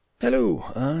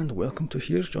Hello, and welcome to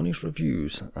Here's Johnny's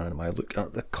Reviews, and my look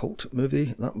at the cult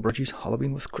movie that bridges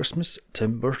Halloween with Christmas,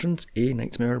 Tim Burton's A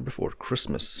Nightmare Before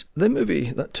Christmas. The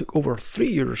movie that took over 3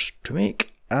 years to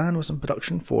make and was in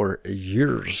production for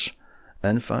years.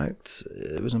 In fact,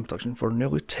 it was in production for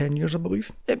nearly 10 years, I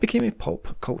believe. It became a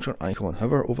pop culture icon.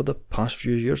 However, over the past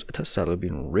few years, it has sadly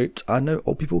been raped, and now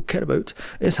all people care about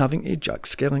is having a Jack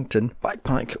Skellington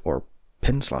backpack or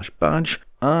pin/badge,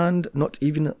 and not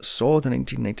even saw the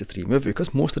 1993 movie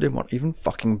because most of them weren't even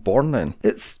fucking born then.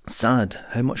 It's sad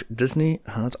how much Disney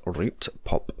has raped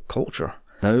pop culture.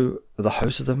 Now, the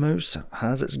House of the Mouse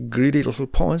has its greedy little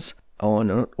paws on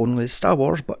not only Star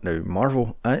Wars but now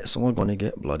Marvel, and it's only going to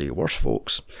get bloody worse,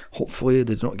 folks. Hopefully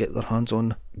they do not get their hands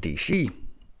on DC,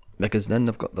 because then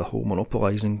they've got the whole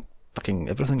monopolising fucking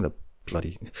everything, the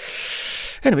bloody...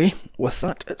 Anyway, with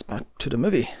that, it's back to the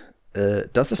movie.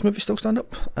 Does this movie still stand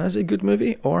up as a good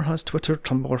movie, or has Twitter,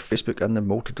 Tumblr, Facebook and a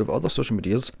multitude of other social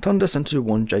medias turned this into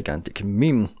one gigantic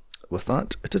meme? With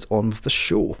that, it is on with the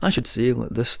show. I should say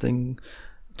that this thing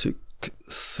took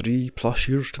 3+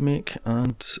 years to make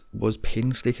and was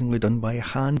painstakingly done by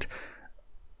hand.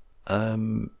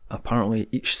 Apparently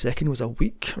each second was a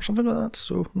week or something like that,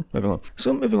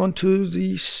 so moving on to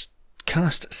the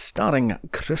cast starring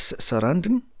Chris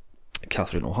Sarandon,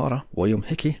 Catherine O'Hara, William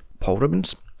Hickey, Paul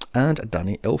Rubens and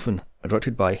Danny Elfman,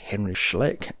 directed by Henry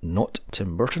Schleck, not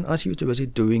Tim Burton, as he was too busy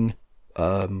doing,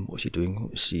 what's he doing?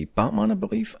 Let's see, Batman, I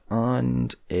believe,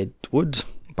 and Ed Wood.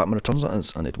 Batman Returns, that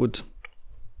is, and Ed Wood.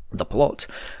 The plot: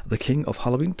 the king of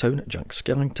Halloween Town, Jack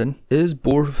Skellington, is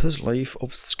bored with his life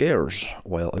of scares.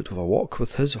 While out of a walk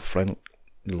with his friendly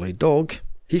dog,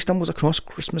 he stumbles across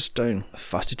Christmas Town.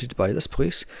 Fascinated by this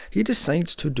place, he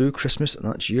decides to do Christmas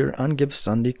that year and give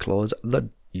Sandy Claus the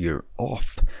year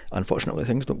off. Unfortunately,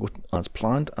 things don't go as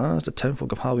planned, as the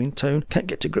townfolk of Halloween Town can't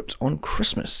get to grips on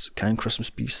Christmas. Can Christmas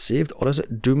be saved, or is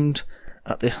it doomed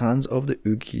at the hands of the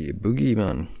Oogie Boogie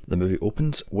Man? The movie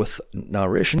opens with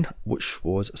narration, which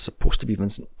was supposed to be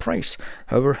Vincent Price.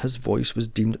 However, his voice was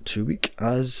deemed too weak,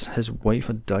 as his wife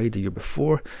had died the year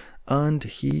before, and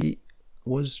he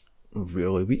was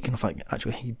really weak. In fact,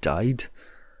 actually, he died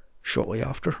shortly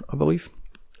after, I believe,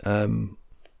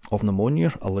 of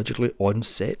pneumonia, allegedly on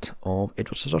set of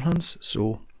Edward Scissorhands.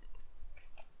 So,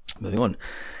 moving on.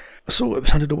 So it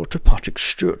was handed over to Patrick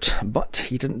Stewart, but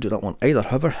he didn't do that one either.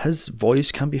 However, his voice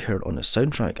can be heard on the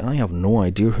soundtrack, and I have no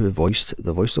idea who voiced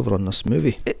the voiceover on this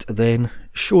movie. It then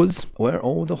shows where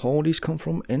all the holidays come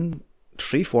from in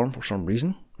tree form for some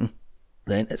reason.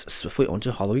 Then it's swiftly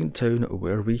onto Halloween Town,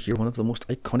 where we hear one of the most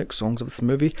iconic songs of this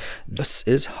movie, This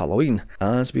Is Halloween,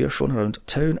 as we are shown around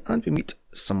town and we meet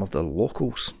some of the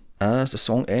locals. As the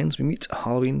song ends, we meet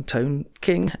Halloween Town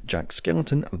King Jack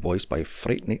Skellington, voiced by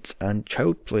Fright Nights and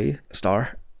Child Play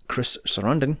star Chris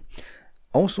Sarandon,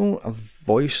 also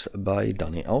voiced by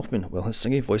Danny Elfman, well, his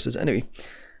singing voices anyway,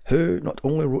 who not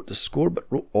only wrote the score but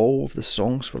wrote all of the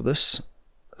songs for this.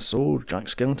 So Jack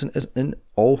Skellington is in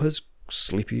all his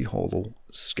Sleepy Hollow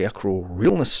scarecrow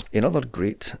realness. Another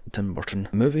great Tim Burton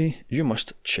movie you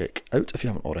must check out if you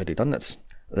haven't already done this.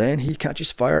 Then he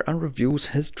catches fire and reveals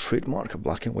his trademark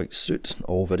black and white suit,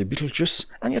 all very Beetlejuice,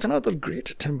 and yet another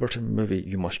great Tim Burton movie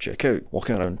you must check out.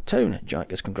 Walking around town,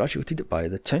 Jack is congratulated by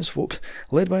the townsfolk,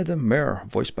 led by the mayor,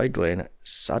 voiced by Glenn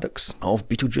Saddox, of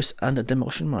Beetlejuice and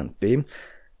Demolition Man fame.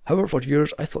 However, for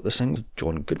years I thought this thing was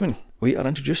John Goodman. We are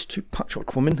introduced to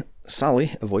Patchwork Woman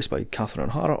Sally, voiced by Catherine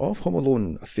O'Hara of Home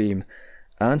Alone fame,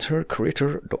 and her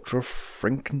creator, Dr.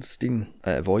 Frankenstein,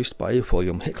 voiced by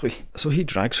William Hickley. So he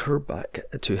drags her back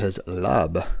to his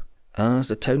lab. As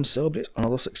the town celebrates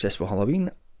another successful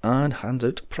Halloween and hands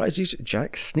out prizes,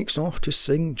 Jack sneaks off to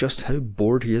sing just how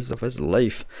bored he is of his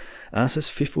life, as his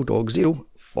faithful dog Zero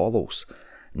follows.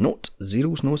 Note,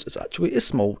 Zero's nose is actually a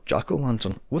small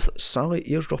jack-o'-lantern, with Sally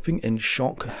eavesdropping in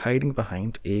shock, hiding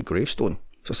behind a gravestone.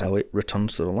 So Sally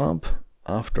returns to the lab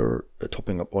after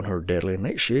topping up on her deadly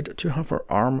nightshade to have her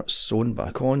arm sewn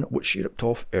back on, which she ripped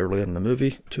off earlier in the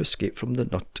movie to escape from the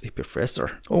nutty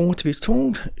professor. Only to be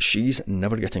told she's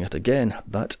never getting it again,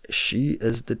 that she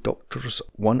is the Doctor's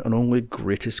one and only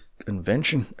greatest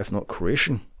invention, if not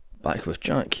creation. Back with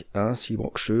Jack, as he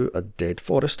walks through a dead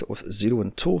forest with Zero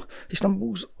in tow, he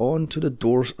stumbles onto the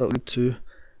doors that lead to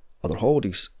other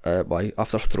holidays,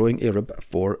 after throwing a rib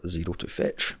for Zero to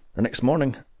fetch. The next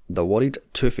morning, the worried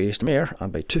two-faced mayor,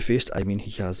 and by two-faced I mean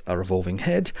he has a revolving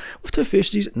head, with two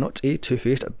faces, not a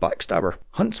two-faced backstabber,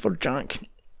 hunts for Jack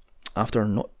after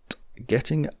not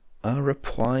getting a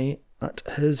reply at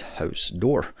his house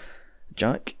door.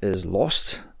 Jack is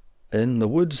lost in the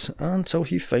woods until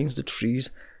he finds the trees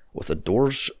with the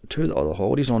doors to the other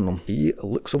holidays on them. He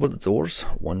looks over the doors,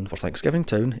 one for Thanksgiving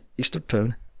Town, Easter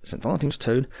Town, St. Valentine's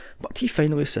Town, but he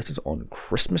finally settles on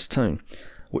Christmas Town,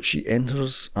 which he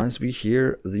enters as we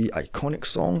hear the iconic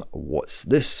song What's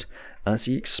This, as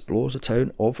he explores the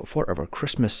town of Forever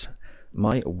Christmas,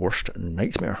 my worst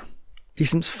nightmare. He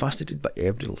seems fascinated by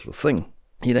every little thing.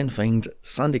 He then finds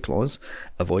Sandy Claus,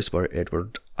 voiced by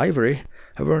Edward Ivory.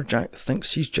 However, Jack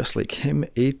thinks he's just like him,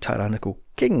 a tyrannical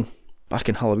king. Back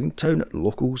in Halloween Town,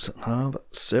 locals have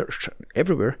searched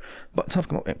everywhere, but have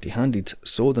come up empty-handed,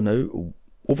 so the now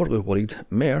overly worried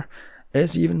mayor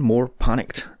is even more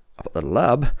panicked. Up at the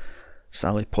lab,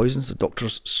 Sally poisons the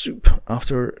doctor's soup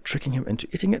after tricking him into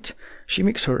eating it. She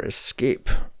makes her escape.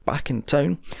 Back in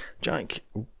town, Jack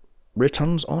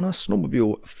returns on a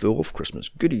snowmobile full of Christmas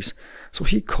goodies, so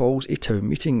he calls a town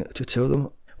meeting to tell them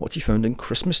what he found in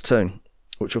Christmas Town,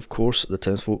 which of course the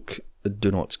townsfolk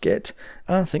do not get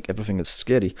and think everything is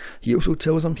scary. He also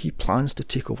tells them he plans to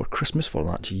take over Christmas for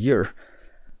that year.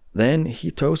 Then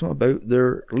he tells them about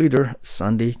their leader,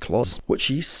 Sandy Claus, which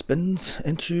he spins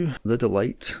much to the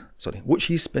delight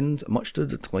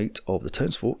of the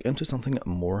townsfolk into something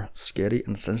more scary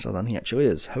and sinister than he actually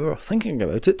is. However, thinking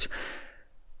about it,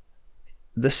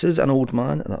 this is an old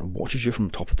man that watches you from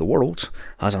the top of the world,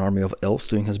 has an army of elves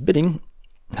doing his bidding,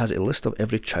 has a list of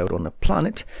every child on the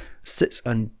planet, sits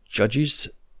and judges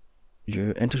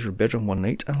you, enters your bedroom one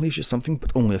night and leaves you something,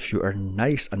 but only if you are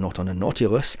nice and not on a naughty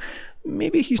list.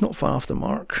 Maybe he's not far off the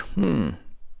mark.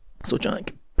 So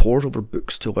Jack pores over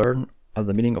books to learn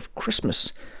the meaning of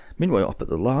Christmas. Meanwhile, up at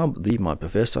the lab, the mad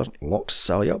professor locks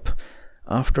Sally up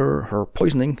after her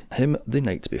poisoning him the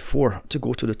night before to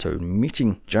go to the town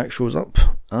meeting. Jack shows up,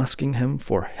 asking him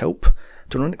for help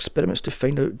to run experiments to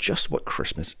find out just what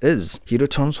Christmas is. He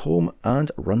returns home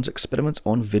and runs experiments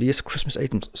on various Christmas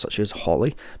items such as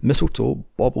holly, mistletoe,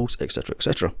 baubles, etc.,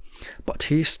 etc. But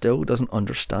he still doesn't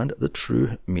understand the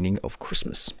true meaning of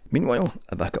Christmas. Meanwhile,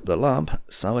 back up the lab,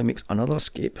 Sally makes another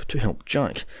escape to help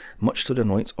Jack, much to the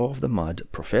annoyance of the mad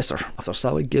professor. After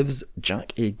Sally gives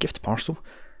Jack a gift parcel,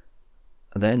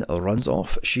 then runs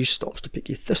off, she stops to pick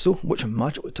a thistle, which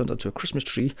magically turns into a Christmas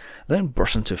tree, then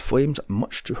bursts into flames,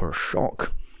 much to her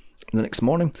shock. The next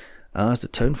morning, as the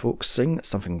townfolk sing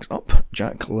Something's Up,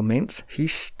 Jack laments he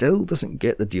still doesn't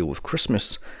get the deal with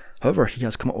Christmas. However, he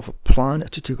has come up with a plan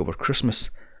to take over Christmas,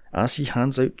 as he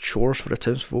hands out chores for the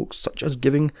townsfolk, such as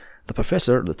giving the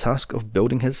professor the task of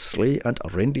building his sleigh and a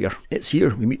reindeer. It's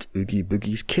here we meet Oogie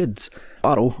Boogie's kids: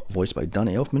 Barrow, voiced by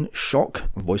Danny Elfman, Shock,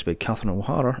 voiced by Catherine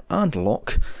O'Hara, and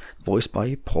Locke, voiced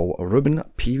by Paul Rubin,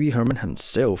 Pee Wee Herman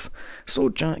himself. So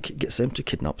Jack gets them to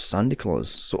kidnap Sandy Claus,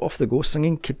 so off they go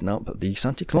singing Kidnap the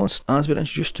Santa Claus, as we're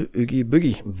introduced to Oogie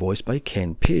Boogie, voiced by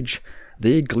Ken Page.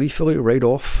 They gleefully ride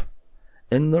off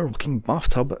in their walking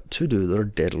bathtub to do their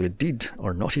deadly deed,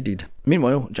 or naughty deed.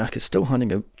 Meanwhile, Jack is still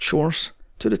handing out chores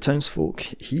to the townsfolk.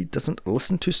 He doesn't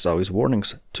listen to Sally's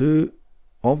warnings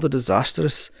of the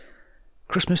disastrous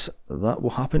Christmas that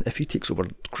will happen if he takes over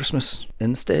Christmas.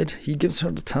 Instead, he gives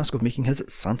her the task of making his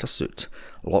Santa suit.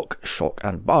 Locke, Shock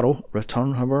and Barrow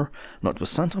return, however, not with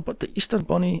Santa but the Easter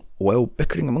Bunny. While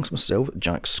bickering amongst themselves,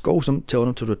 Jack scolds him, telling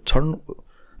him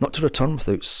not to return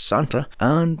without Santa,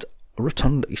 and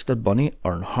return the Easter Bunny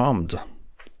unharmed.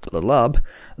 At the lab,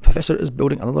 the professor is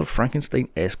building another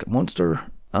Frankenstein-esque monster,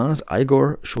 as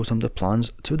Igor shows him the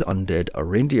plans to the undead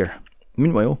reindeer.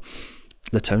 Meanwhile,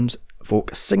 the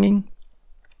townsfolk singing,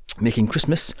 making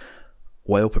Christmas,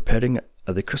 while preparing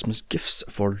the Christmas gifts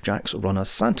for Jack's run as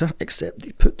Santa, except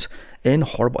they put in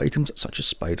horrible items such as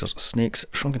spiders, snakes,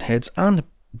 shrunken heads, and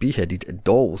beheaded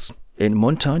dolls. In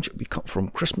montage, we cut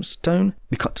to Christmas Town,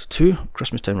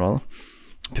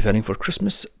 preparing for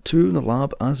Christmas, to the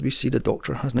lab as we see the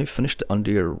doctor has now finished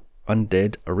the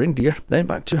undead reindeer. Then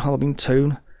back to Halloween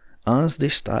Town as they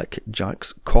stack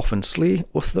Jack's coffin sleigh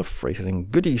with their frightening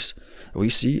goodies. We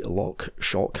see Locke,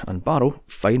 Shock and Barrow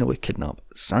finally kidnap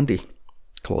Sandy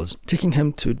Claus. Taking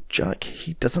him to Jack,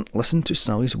 he doesn't listen to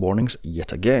Sally's warnings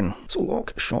yet again. So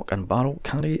Locke, Shock and Barrow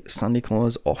carry Sandy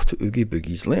Claus off to Oogie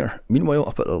Boogie's lair. Meanwhile,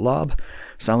 up at the lab,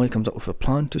 Sally comes up with a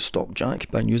plan to stop Jack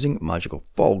by using magical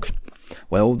fog,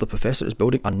 while the professor is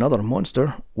building another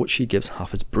monster, which he gives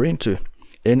half his brain to.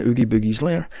 In Oogie Boogie's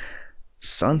lair,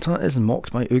 Santa is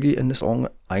mocked by Oogie in the song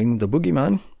I'm the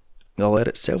Boogeyman. The lair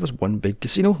itself is one big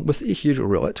casino with a huge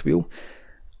roulette wheel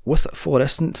with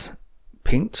fluorescent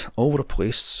paint all over the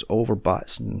place, all over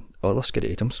bats and other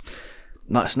scary items.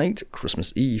 That's night,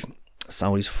 Christmas Eve.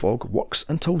 Sally's fog works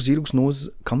until Zero's nose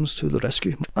comes to the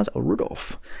rescue as a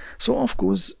Rudolph. So off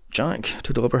goes Jack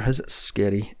to deliver his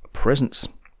scary presents.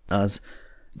 As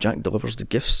Jack delivers the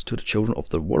gifts to the children of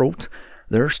the world,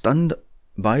 they're stunned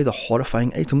by the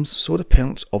horrifying items, so the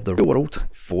parents of the real world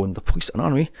phone the police and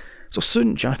army. So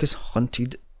soon Jack is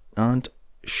hunted and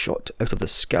shot out of the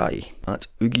sky. At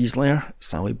Oogie's lair,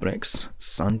 Sally breaks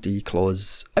Sandy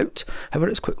Claus out, however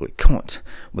it's quickly caught.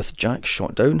 With Jack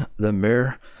shot down, the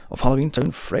mayor of Halloween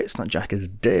Town frets that Jack is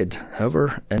dead.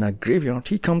 However, in a graveyard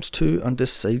he comes to and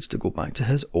decides to go back to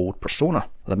his old persona.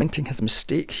 Lamenting his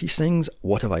mistake, he sings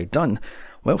 "What Have I Done?"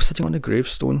 while sitting on a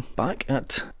gravestone. Back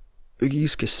at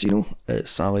Oogie's casino,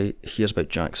 Sally hears about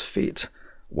Jack's fate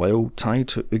while tied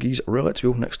to Oogie's roulette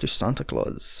wheel next to Santa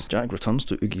Claus. Jack returns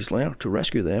to Oogie's lair to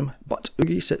rescue them, but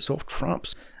Oogie sets off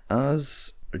traps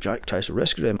as Jack tries to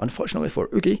rescue them. Unfortunately for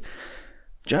Oogie,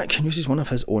 Jack uses one of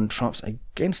his own traps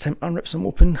against him and rips him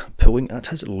open, pulling at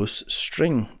his loose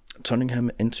string, turning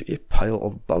him into a pile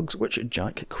of bugs, which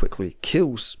Jack quickly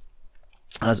kills,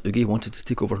 as Oogie wanted to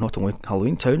take over not only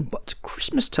Halloween Town, but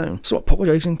Christmas Town. So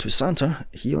apologising to Santa,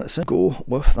 he lets him go.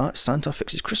 With that, Santa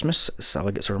fixes Christmas,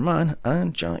 Sally gets her man,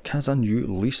 and Jack has a new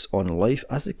lease on life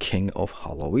as the king of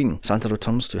Halloween. Santa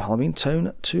returns to Halloween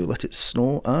Town to let it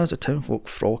snow as the townfolk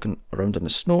frolicking around in the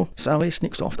snow. Sally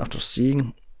sneaks off after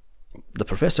seeing the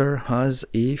professor has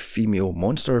a female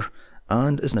monster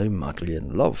and is now madly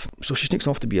in love. So she sneaks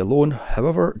off to be alone.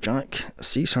 However, Jack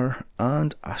sees her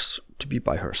and asks to be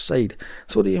by her side,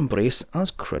 so they embrace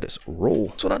as credits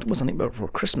roll. So that was A Nightmare Before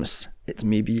Christmas. It's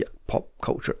maybe a pop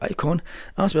culture icon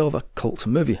as well as a cult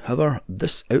movie. However,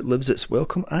 this outlives its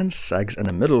welcome and sags in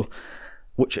the middle,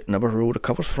 which it never really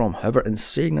recovers from. However, in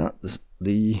saying that,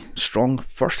 the strong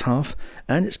first half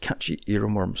and its catchy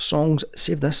earworm songs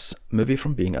save this movie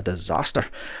from being a disaster.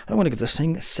 I'm going to give this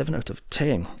thing 7 out of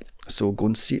 10. So go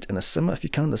and see it in a cinema if you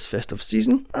can this festive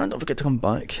season, and don't forget to come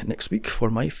back next week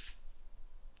for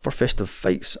for Festive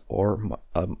Fights, or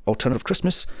alternative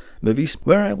Christmas movies,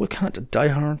 where I look at Die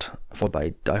Hard, followed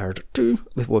by Die Hard 2,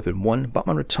 Lethal Weapon 1,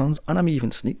 Batman Returns, and I may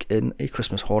even sneak in a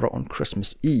Christmas horror on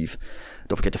Christmas Eve.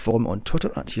 Don't forget to follow me on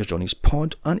Twitter at Here's Johnny's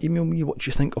Pod, and email me what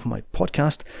you think of my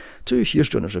podcast to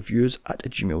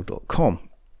here'sjohnny'sreviews@gmail.com.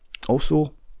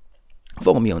 Also,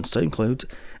 follow me on SoundCloud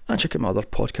and check out my other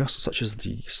podcasts such as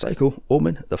the Psycho,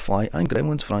 Omen, The Fly and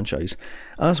Gremlins franchise,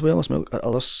 as well as my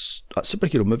other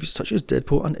superhero movies such as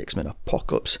Deadpool and X-Men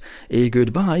Apocalypse. A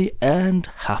goodbye and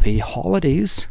happy holidays.